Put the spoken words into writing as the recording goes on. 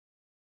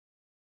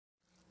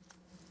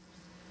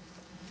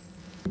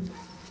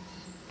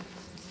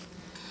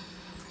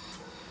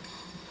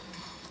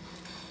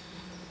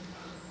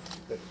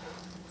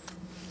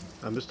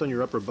I'm just on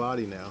your upper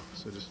body now.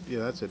 So just, yeah,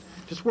 that's it.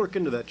 Just work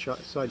into that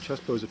side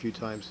chest pose a few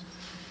times.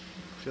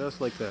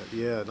 Just like that.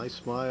 Yeah, nice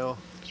smile.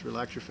 Just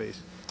relax your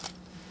face.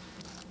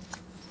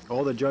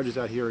 All the judges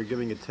out here are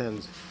giving you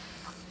 10s.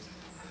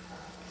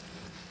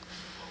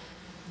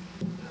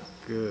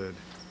 Good.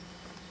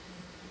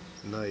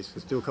 Nice.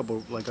 Let's do a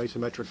couple like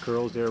isometric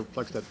curls there.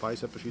 Flex that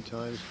bicep a few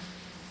times.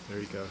 There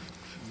you go.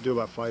 Do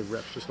about 5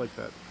 reps, just like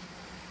that.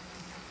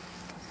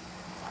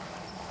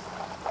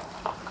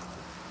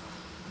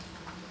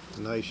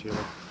 Nice,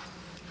 Sheila.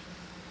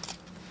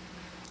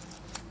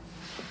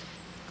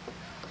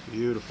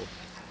 Beautiful.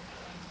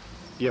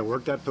 Yeah,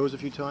 work that pose a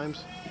few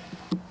times.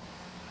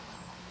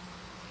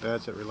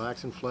 That's it.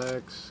 Relax and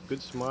flex.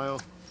 Good smile.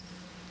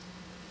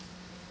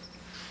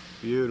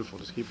 Beautiful.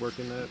 Just keep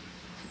working that.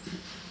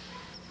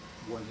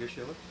 One here,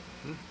 Sheila.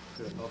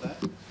 Good. All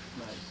that.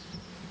 Nice.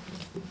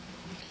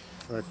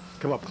 All right,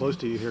 come up close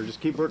to you here. Just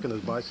keep working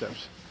those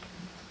biceps.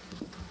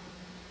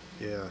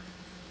 Yeah.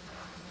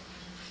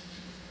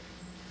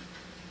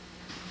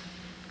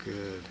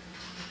 Good.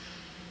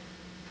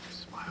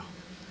 Smile.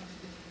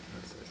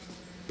 That's it.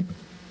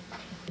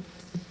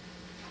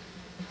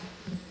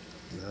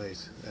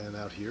 Nice. And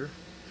out here.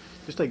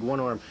 Just take one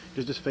arm.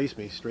 Just face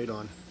me straight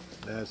on.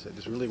 That's it.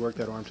 Just really work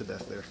that arm to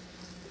death there.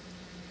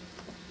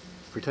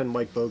 Pretend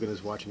Mike Bogan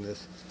is watching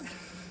this.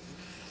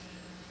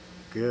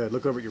 Good.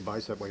 Look over at your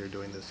bicep while you're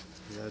doing this.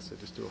 That's it.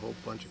 Just do a whole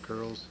bunch of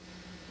curls.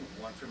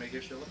 One for me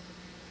here, Sheila.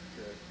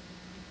 Good.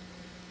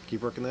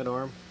 Keep working that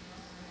arm.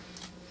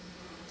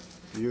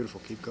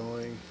 Beautiful. Keep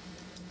going.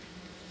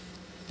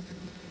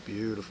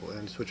 Beautiful.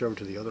 And switch over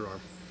to the other arm.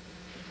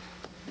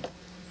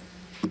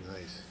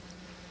 Nice.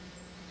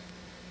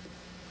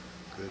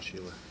 Good,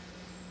 Sheila.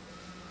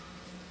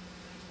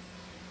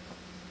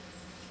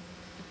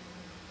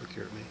 Look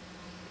here at me.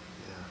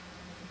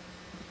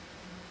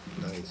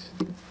 Yeah. Nice.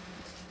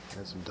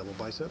 And some double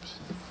biceps.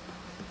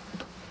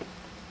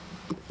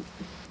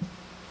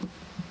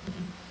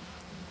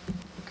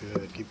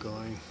 Good. Keep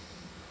going.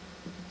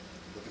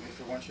 Look at me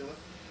for one, Sheila.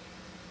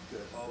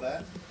 Good. All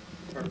that.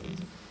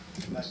 Perfect.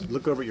 Nice.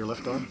 Look over at your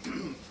left arm.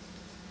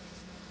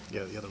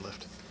 Yeah, the other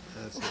left.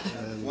 That's it.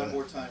 And, one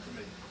more time for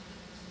me.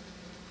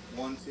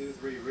 1, 2,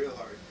 3, real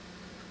hard.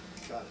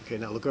 Got it. Okay,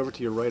 now look over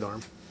to your right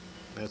arm.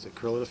 That's it.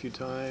 Curl it a few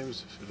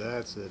times.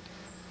 That's it.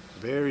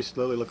 Very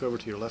slowly look over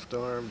to your left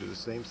arm. Do the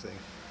same thing.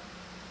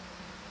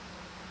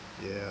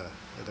 Yeah,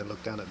 and then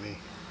look down at me.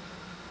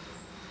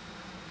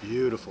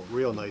 Beautiful.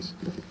 Real nice.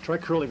 Try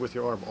curling with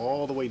your arm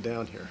all the way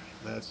down here.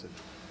 That's it.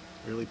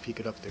 Really peek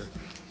it up there.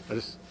 Now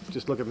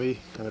just look at me.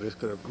 I'm just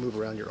going to move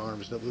around your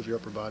arms. Don't move your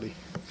upper body.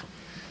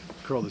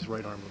 Curl this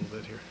right arm a little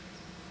bit here.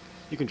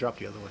 You can drop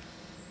the other one.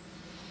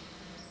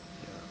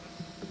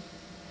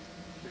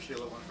 Here,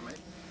 Sheila, one for me.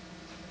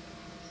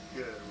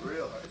 Good.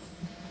 Real hard.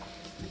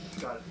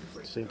 Got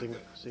it. Same thing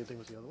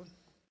with the other one.